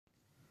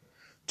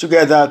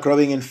Together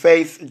growing in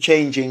faith,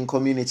 changing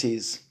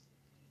communities.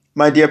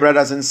 My dear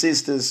brothers and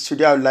sisters,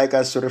 today I would like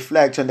us to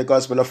reflect on the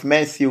Gospel of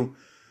Matthew,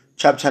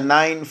 chapter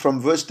 9,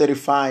 from verse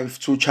 35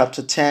 to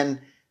chapter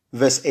 10,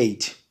 verse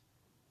 8.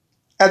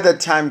 At that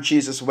time,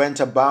 Jesus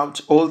went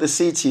about all the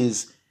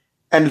cities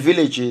and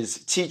villages,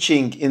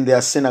 teaching in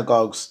their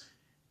synagogues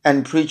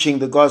and preaching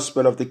the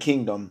gospel of the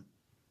kingdom,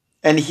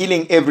 and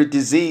healing every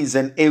disease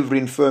and every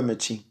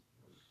infirmity.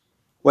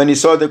 When he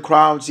saw the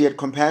crowds, he had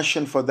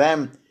compassion for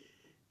them,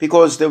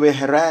 because they were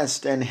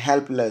harassed and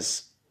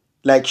helpless,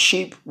 like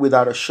sheep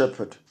without a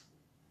shepherd.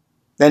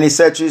 Then he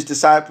said to his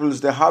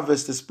disciples, "The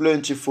harvest is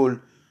plentiful,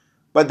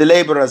 but the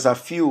laborers are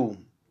few.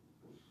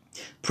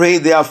 Pray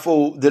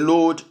therefore the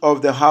Lord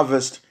of the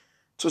harvest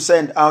to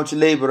send out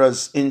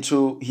laborers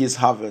into his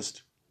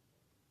harvest."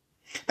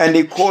 And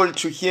he called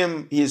to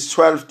him his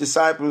 12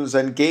 disciples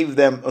and gave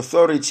them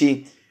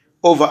authority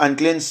over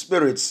unclean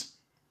spirits,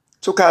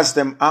 to cast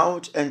them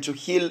out and to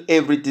heal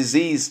every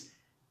disease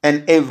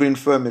and every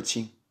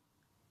infirmity.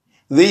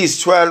 These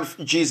 12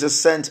 Jesus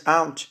sent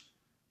out,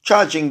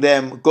 charging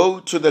them,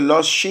 "Go to the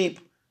lost sheep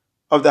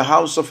of the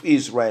house of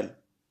Israel,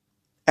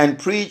 and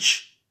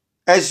preach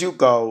as you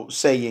go,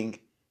 saying,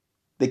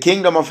 the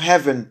kingdom of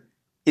heaven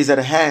is at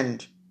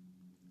hand.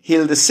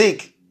 Heal the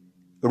sick,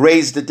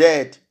 raise the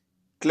dead,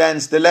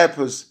 cleanse the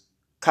lepers,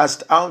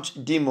 cast out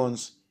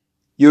demons.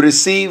 You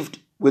received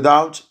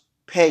without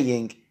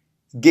paying,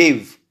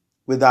 give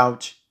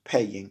without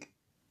paying."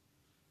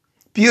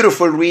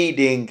 Beautiful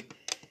reading.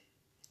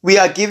 We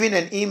are given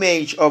an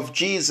image of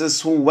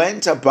Jesus who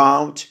went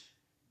about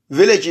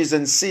villages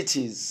and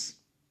cities,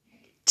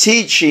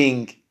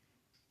 teaching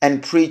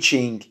and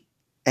preaching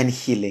and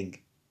healing.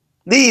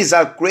 These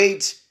are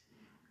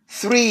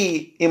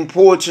three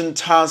important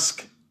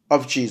tasks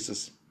of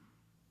Jesus.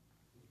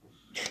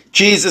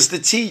 Jesus the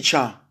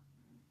teacher,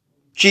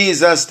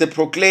 Jesus the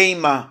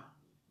proclaimer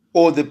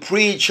or the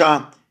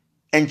preacher,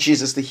 and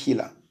Jesus the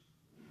healer.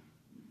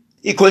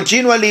 He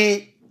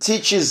continually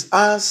teaches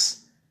us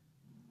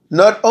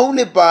not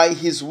only by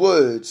his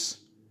words,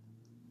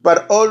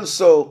 but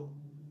also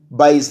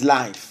by his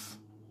life.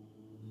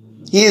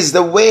 He is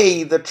the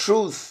way, the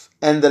truth,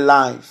 and the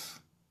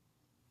life.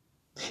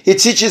 He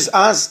teaches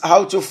us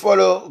how to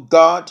follow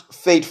God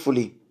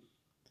faithfully.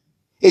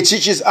 He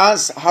teaches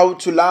us how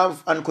to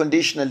love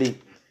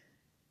unconditionally.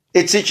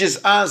 It teaches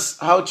us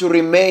how to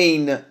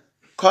remain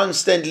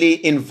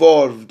constantly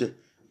involved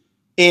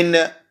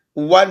in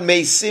what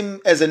may seem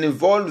as an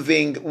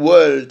evolving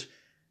world,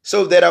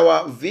 so that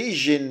our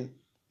vision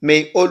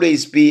may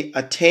always be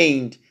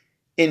attained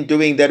in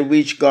doing that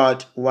which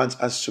God wants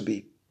us to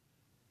be.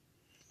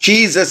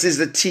 Jesus is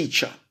the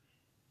teacher,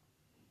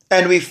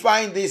 and we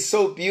find this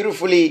so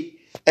beautifully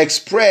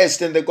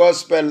expressed in the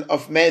Gospel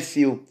of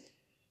Matthew.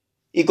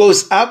 He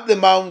goes up the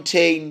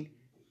mountain,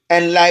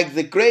 and like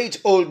the great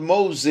old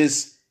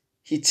Moses,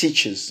 he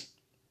teaches.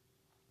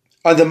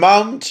 On the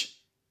mount,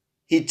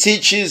 he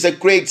teaches a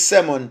great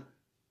sermon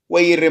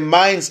where he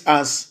reminds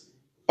us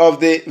of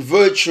the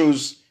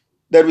virtues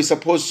that we're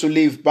supposed to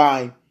live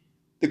by,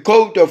 the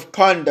code of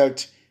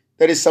conduct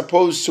that is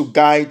supposed to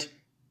guide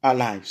our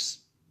lives.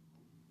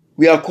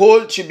 We are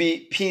called to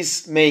be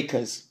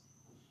peacemakers.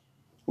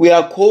 We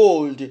are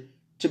called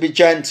to be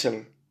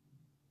gentle.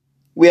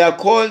 We are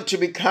called to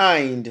be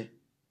kind.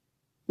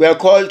 We are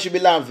called to be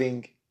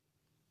loving.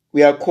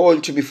 We are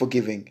called to be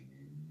forgiving.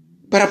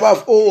 But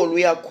above all,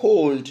 we are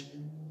called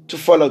to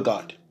follow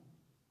God.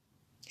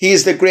 He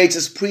is the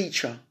greatest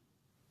preacher.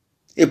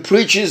 He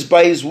preaches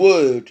by his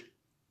word,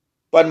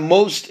 but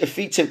most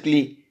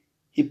effectively,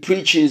 he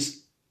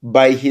preaches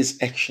by his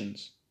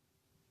actions.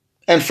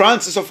 And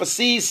Francis of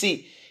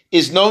Assisi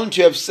is known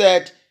to have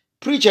said,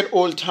 "Preach at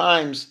all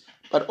times,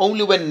 but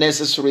only when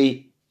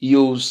necessary,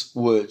 use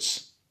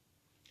words."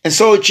 And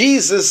so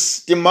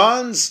Jesus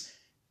demands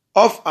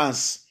of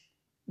us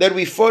that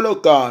we follow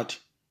God,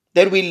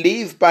 that we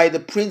live by the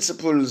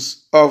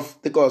principles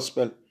of the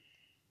gospel.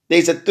 There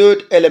is a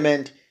third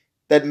element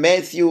that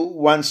Matthew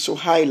wants to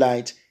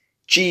highlight: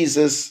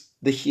 Jesus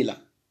the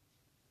healer.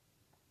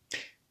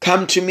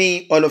 "Come to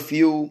me, all of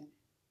you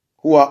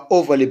who are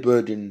overly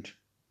burdened.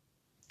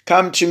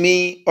 Come to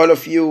me, all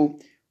of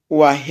you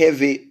who are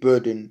heavy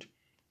burdened.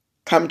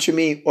 Come to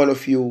me, all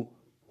of you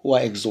who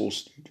are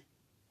exhausted."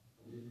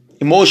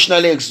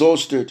 Emotionally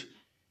exhausted,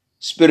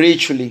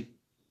 spiritually,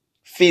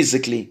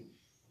 physically,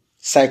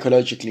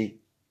 psychologically,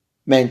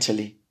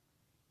 mentally.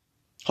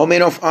 How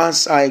many of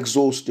us are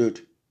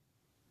exhausted?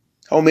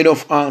 How many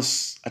of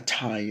us are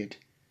tired?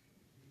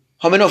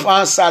 How many of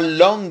us are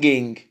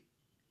longing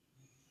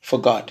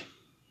for God?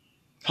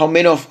 How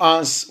many of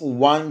us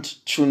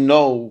want to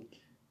know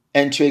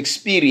and to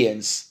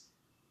experience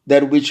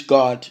that which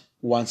God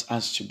wants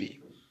us to be?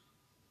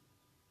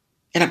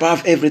 And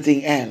above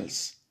everything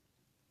else,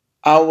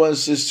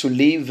 ours is to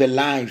live a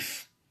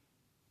life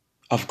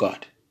of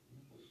God.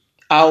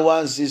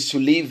 Ours is to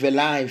live a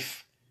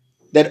life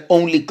that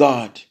only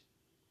God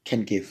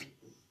can give.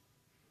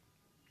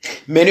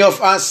 Many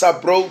of us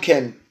are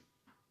broken,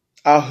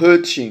 are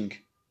hurting,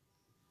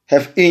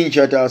 have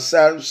injured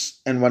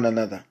ourselves and one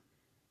another.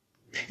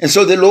 And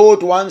so the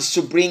Lord wants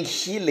to bring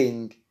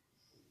healing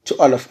to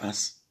all of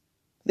us.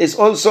 There's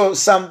also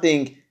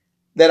something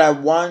that I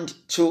want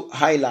to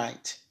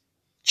highlight.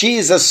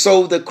 Jesus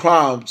saw the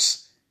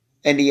crowds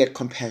and he had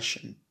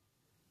compassion.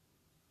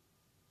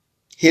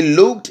 He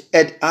looked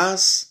at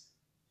us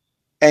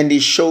and he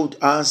showed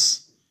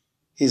us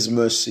his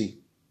mercy.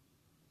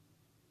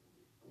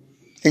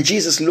 And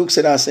Jesus looks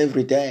at us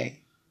every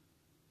day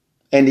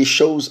and he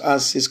shows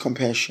us his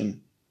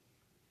compassion.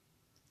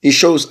 He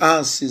shows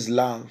us his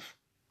love.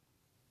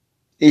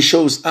 He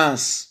shows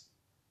us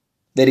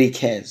that he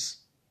cares.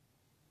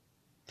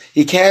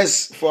 He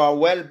cares for our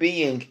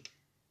well-being.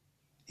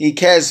 He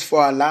cares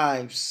for our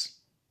lives.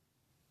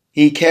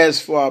 He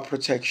cares for our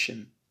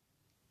protection.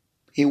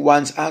 He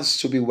wants us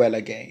to be well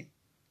again.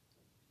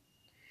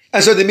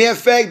 And so the mere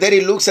fact that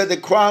he looks at the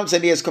crowds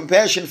and he has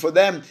compassion for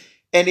them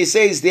and he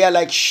says they are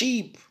like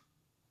sheep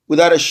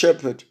without a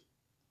shepherd.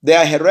 They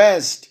are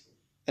harassed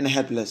and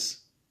helpless.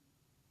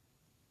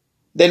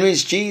 That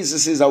means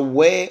Jesus is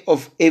aware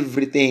of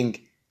everything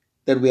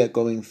that we are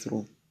going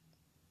through.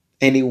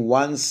 And he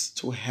wants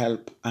to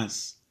help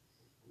us.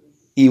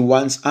 He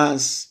wants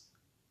us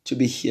to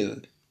be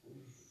healed.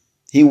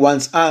 He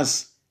wants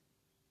us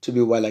to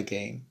be well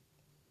again.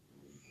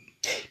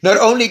 Not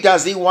only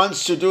does he want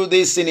to do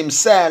this in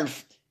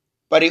himself,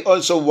 but he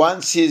also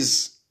wants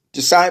his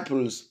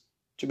disciples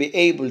to be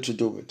able to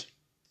do it.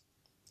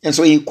 And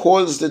so he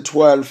calls the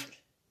 12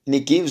 and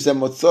he gives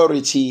them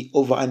authority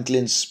over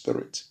unclean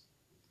spirits.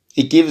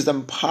 He gives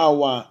them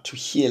power to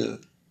heal.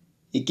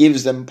 He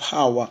gives them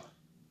power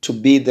to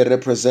be the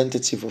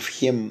representative of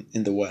him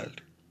in the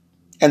world.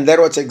 And that's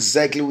what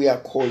exactly we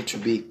are called to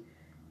be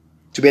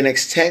an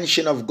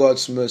extension of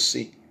God's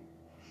mercy,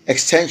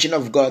 extension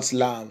of God's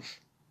love,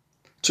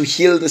 to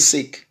heal the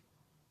sick,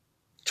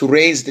 to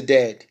raise the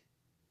dead,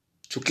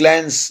 to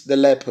cleanse the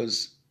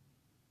lepers,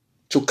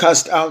 to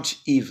cast out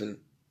evil,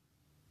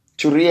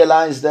 to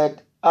realize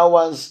that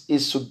ours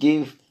is to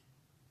give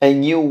a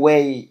new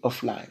way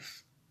of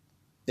life.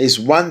 There's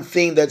one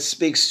thing that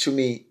speaks to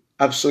me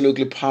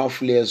absolutely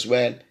powerfully as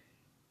well.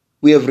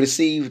 We have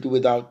received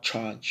without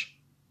charge.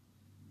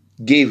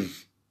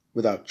 Give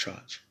without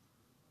charge.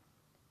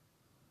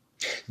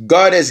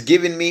 God has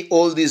given me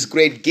all these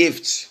great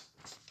gifts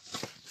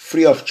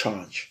free of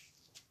charge.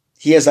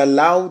 He has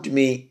allowed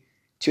me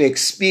to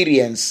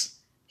experience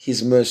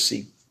his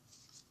mercy.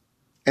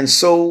 And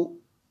so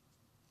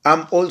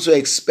I'm also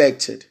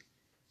expected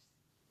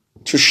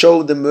to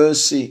show the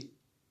mercy,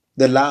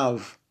 the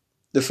love,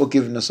 the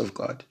forgiveness of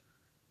God,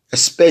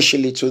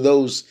 especially to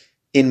those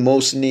in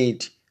most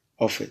need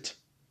of it.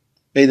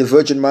 May the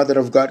Virgin Mother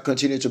of God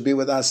continue to be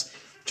with us,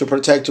 to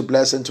protect, to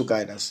bless, and to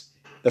guide us.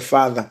 The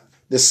Father,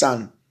 the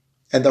Son,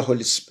 and the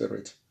Holy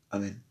Spirit.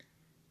 Amen.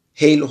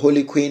 Hail,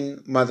 Holy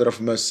Queen, Mother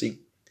of Mercy.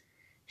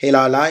 Hail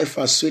our life,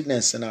 our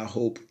sweetness, and our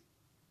hope.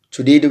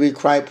 To thee do we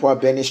cry, poor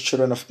banished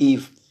children of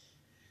Eve.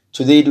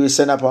 To thee do we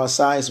send up our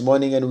sighs,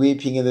 mourning and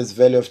weeping in this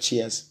valley of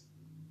tears.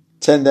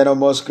 Turn then, O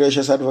most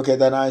gracious Advocate,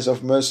 thine eyes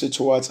of mercy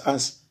towards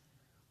us,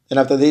 and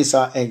after this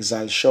our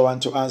exile, show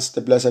unto us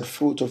the blessed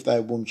fruit of thy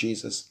womb,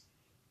 Jesus.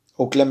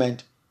 O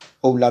clement,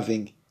 O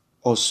loving,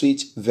 O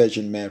sweet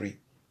Virgin Mary,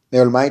 may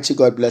Almighty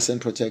God bless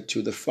and protect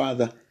you, the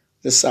Father,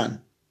 the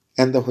Son,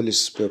 and the Holy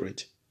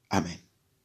Spirit. Amen.